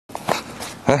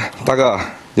哎，大哥，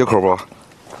有口不？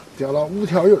钓了5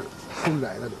条鱼，回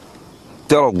来了都。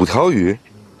钓了5条鱼，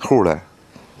后来。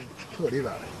这里边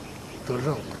的，都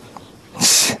是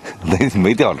那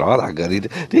没钓着，大哥，你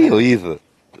这有意思。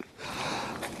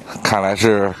看来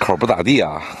是口不咋地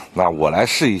啊，那我来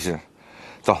试一试。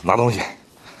走，拿东西。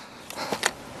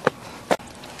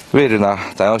位置呢，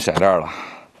咱要选这儿了。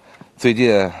最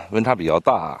近温差比较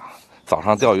大，早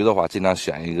上钓鱼的话，尽量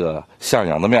选一个向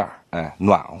阳的面儿，哎，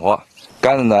暖和。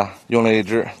杆子呢，用了一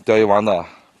只钓鱼王的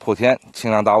破天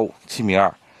轻量大物7.2米，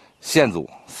线组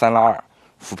3拉2，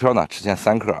浮漂呢吃前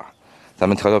3克。咱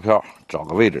们调漂，找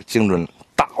个位置精准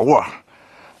打握。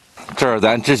这是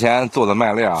咱之前做的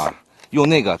麦粒啊，用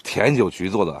那个甜酒菊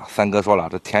做的。三哥说了，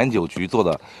这甜酒菊做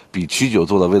的比曲酒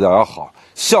做的味道要好，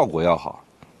效果要好。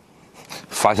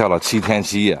发酵了7天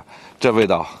7夜，这味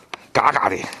道嘎嘎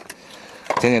的。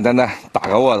简简单单打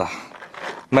个窝子，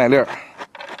麦粒儿，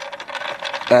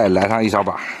哎，来上1小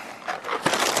把，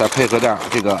再配合点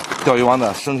这个钓鱼王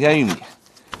的生鲜玉米，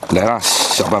来上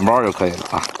小半包就可以了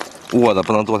啊。窝子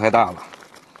不能做太大了。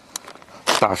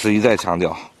大师一再强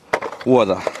调，窝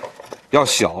子要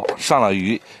小，上了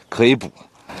鱼可以补。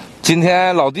今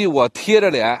天老弟我贴着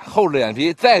脸厚着脸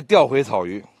皮再钓回草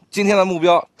鱼。今天的目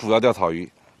标主要钓草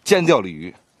鱼，尖钓鲤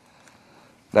鱼。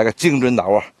来个精准打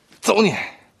窝，走你！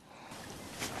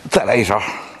再来1勺，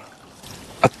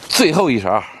最后1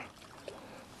勺，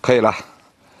可以了。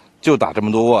就打这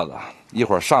么多窝子，一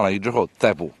会儿上了鱼之后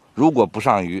再补。如果不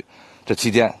上鱼，这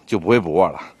期间就不会补窝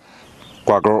了。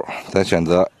挂钩，咱选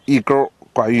择1钩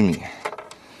挂玉米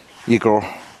，1钩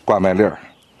挂麦粒儿，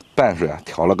拌水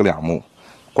调了个2目，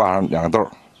挂上2个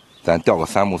豆，咱钓个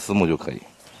3目4目就可以。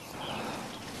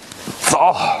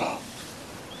走，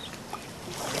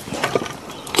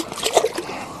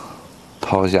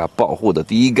抛下保护的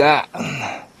第1竿。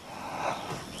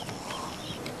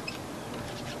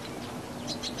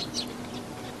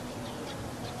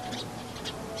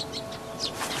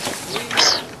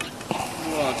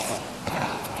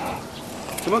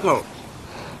什么口？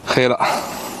黑了，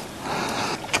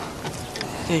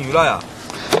进鱼了呀！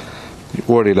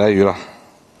窝里来鱼了，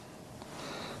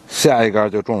下一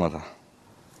竿就中了它。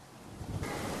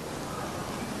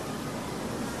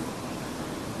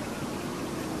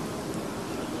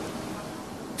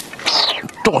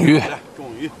中鱼，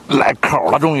中鱼，来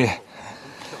口了，终于。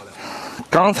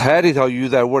刚才这条鱼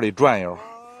在窝里转悠。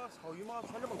草鱼吗？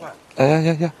传这么快？哎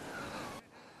呀！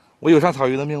我有上草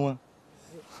鱼的命吗？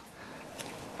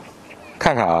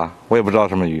看看啊，我也不知道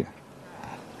什么鱼。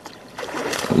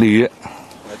鲤鱼，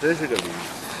还真是个鲤鱼。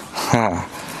哈，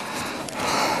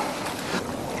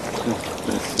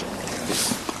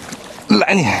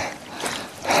来你！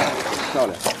漂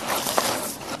亮！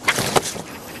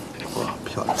哇，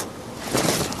漂亮！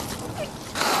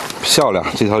漂亮，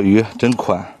这条鱼真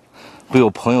宽，比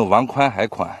我朋友王宽还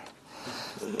宽。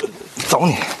走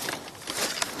你！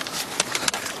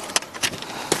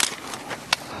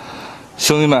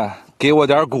兄弟们，给我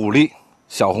点鼓励，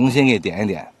小红心给点一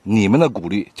点，你们的鼓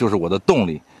励就是我的动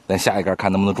力。咱下一竿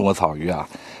看能不能中个草鱼啊！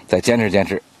再坚持坚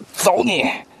持，走你！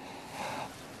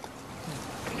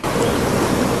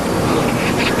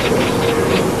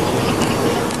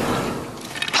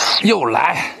又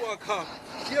来！我靠，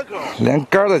接口！连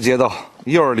竿都接到，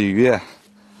又是鲤鱼。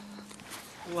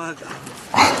我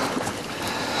靠！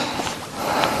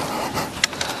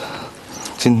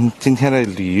今天的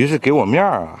鲤鱼是给我面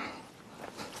儿啊！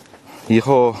以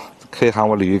后可以喊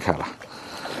我鲤鱼凯了，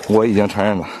我已经承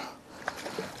认了。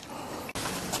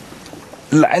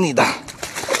来你的！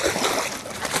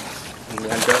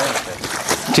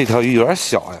这条鱼有点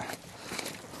小哎。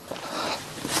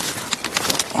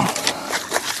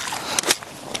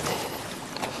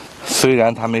虽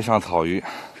然它没上草鱼，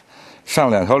上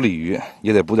2条鲤鱼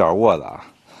也得补点窝子啊。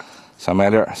小麦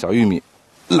粒儿、小玉米，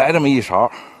来这么1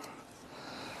勺。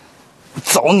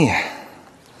走你！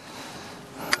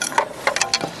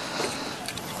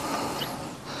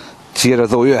接着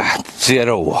奏乐，接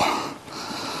着舞。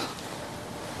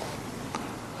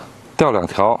钓2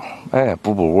条，哎，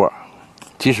补窝。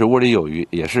即使窝里有鱼，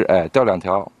也是哎，钓2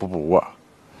条补窝。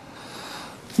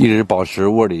一直保持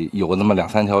窝里有那么2、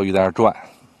3条鱼在那转。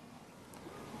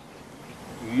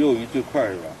鱼幼鱼最快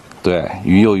是吧？对，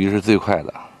鱼幼鱼是最快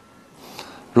的。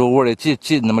如果窝里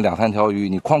进那么2、3条鱼，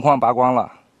你哐哐拔光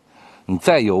了，你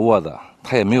再有窝子，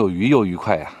它也没有鱼幼鱼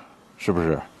快呀，是不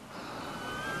是？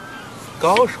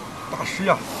高手，大师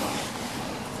呀！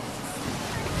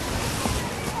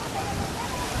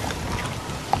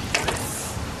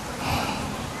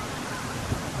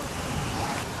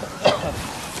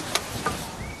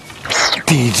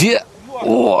底接，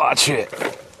我去，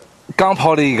刚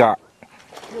抛了1竿，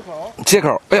接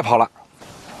口，别跑了，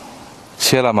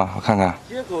切了吗？我看看。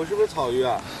接口是不是草鱼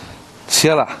啊？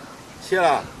切了。切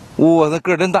了。哇，那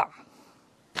个儿真大，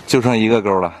就剩一个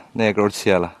钩了，那钩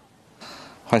切了。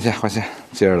换线，换线，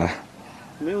接着来。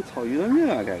没有草鱼的命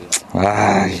啊，盖哥。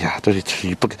哎呀，这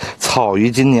鱼不草鱼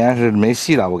今年是没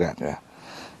戏了，我感觉。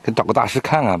给找个大师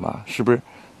看看吧，是不是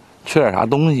缺点啥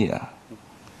东西啊？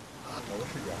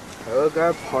凯哥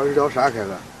刚才跑一条啥？凯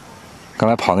哥？刚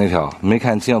才跑那条没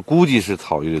看清，估计是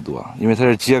草鱼的多，因为它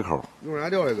是接口。用啥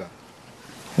钓这个？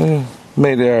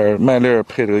麦粒儿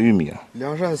配这个玉米啊。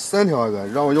两扇3条一个，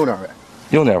让我用点呗。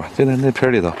用点吧，在那皮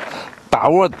里头，打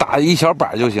窝打一小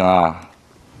把就行啊。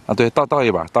啊，对，倒一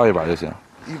把就行。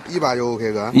一把就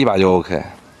OK 哥。一把就 OK。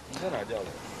你在哪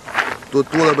钓的？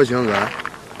多了不行哥。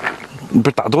不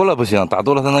是打多了不行，打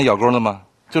多了它能咬钩了吗？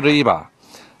就这一把，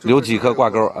留几颗挂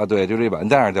钩啊？对，就这一把。你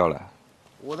在哪儿钓来？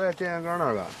我在电线杆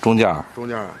那个。中间。中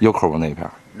间。有口吗？那一片？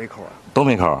没口啊。都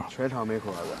没口。全场没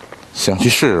口啊哥。行，去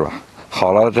试试吧。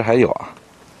好了，这还有啊。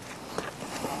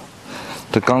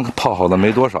这刚泡好的没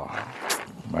多少，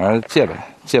晚上借呗，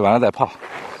借完了再泡。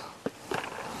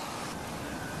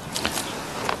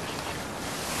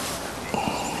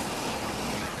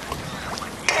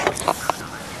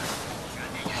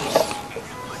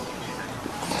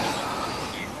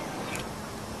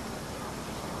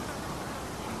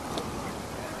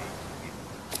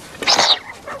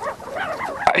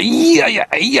哎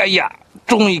呀，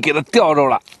终于给它钓着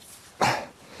了。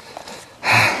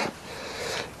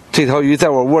这条鱼在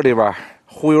我窝里边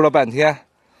忽悠了半天，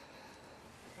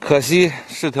可惜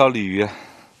是条鲤鱼。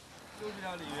就是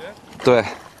条鲤鱼。对。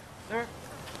那儿，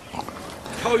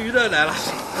抄鱼的来了。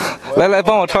来，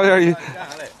帮我抄一下鱼。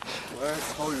我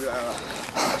抄鱼来了。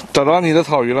找着你的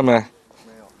草鱼了没？没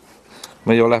有。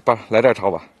没有，来这儿抄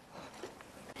吧。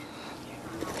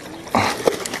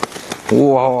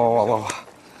哇！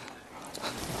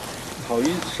草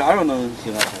鱼啥时候能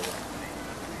行啊？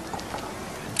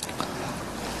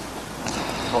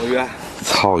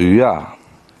草鱼啊，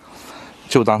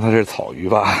就当它是草鱼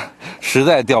吧。实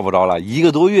在钓不着了，1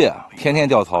个多月，天天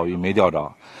钓草鱼没钓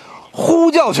着，呼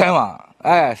叫全网。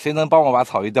哎，谁能帮我把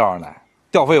草鱼钓上来？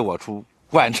钓费我出，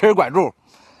管吃管住。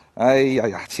哎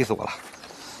呀，气死我了！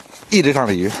一直上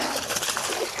鲤鱼。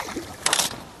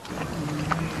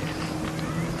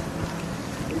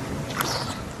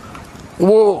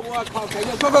我靠！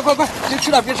快！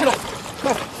别吃了，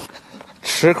快！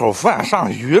吃口饭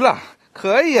上鱼了，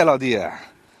可以呀，老弟。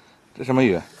这什么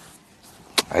鱼？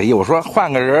哎呀，我说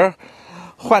换个人，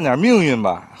换点命运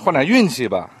吧，换点运气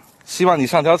吧。希望你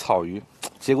上条草鱼，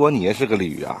结果你也是个鲤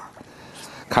鱼啊！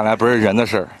看来不是人的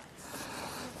事儿。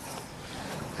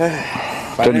哎，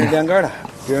反正是连竿的，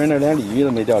别人那连鲤鱼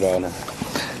都没钓着呢。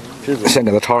先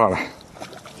给它抄上来。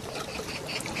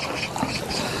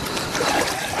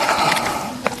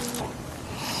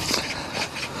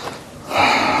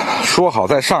说好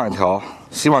再上一条，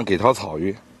希望给条草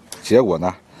鱼，结果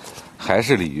呢，还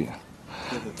是鲤鱼。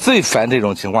最烦这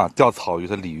种情况，钓草鱼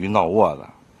的鲤鱼闹窝子。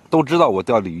都知道我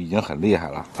钓鲤鱼已经很厉害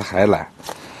了，他还来，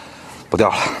不钓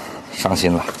了，伤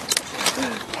心了。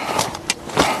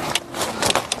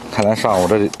看咱上午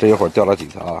这一会儿钓了几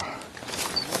条啊？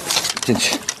进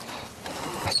去，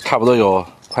差不多有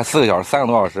快4个小时，3个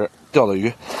多小时钓的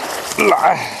鱼，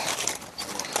来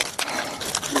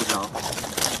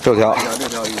，6条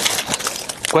鱼。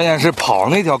关键是跑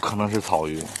那条可能是草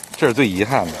鱼，这是最遗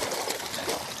憾的。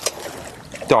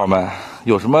钓友们，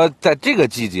有什么在这个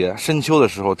季节深秋的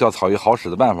时候钓草鱼好使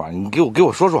的办法？你给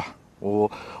我说说。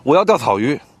我要钓草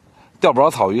鱼，钓不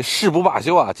着草鱼誓不罢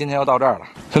休啊！今天要到这儿了，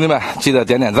兄弟们记得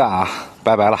点赞啊！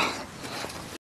拜拜了。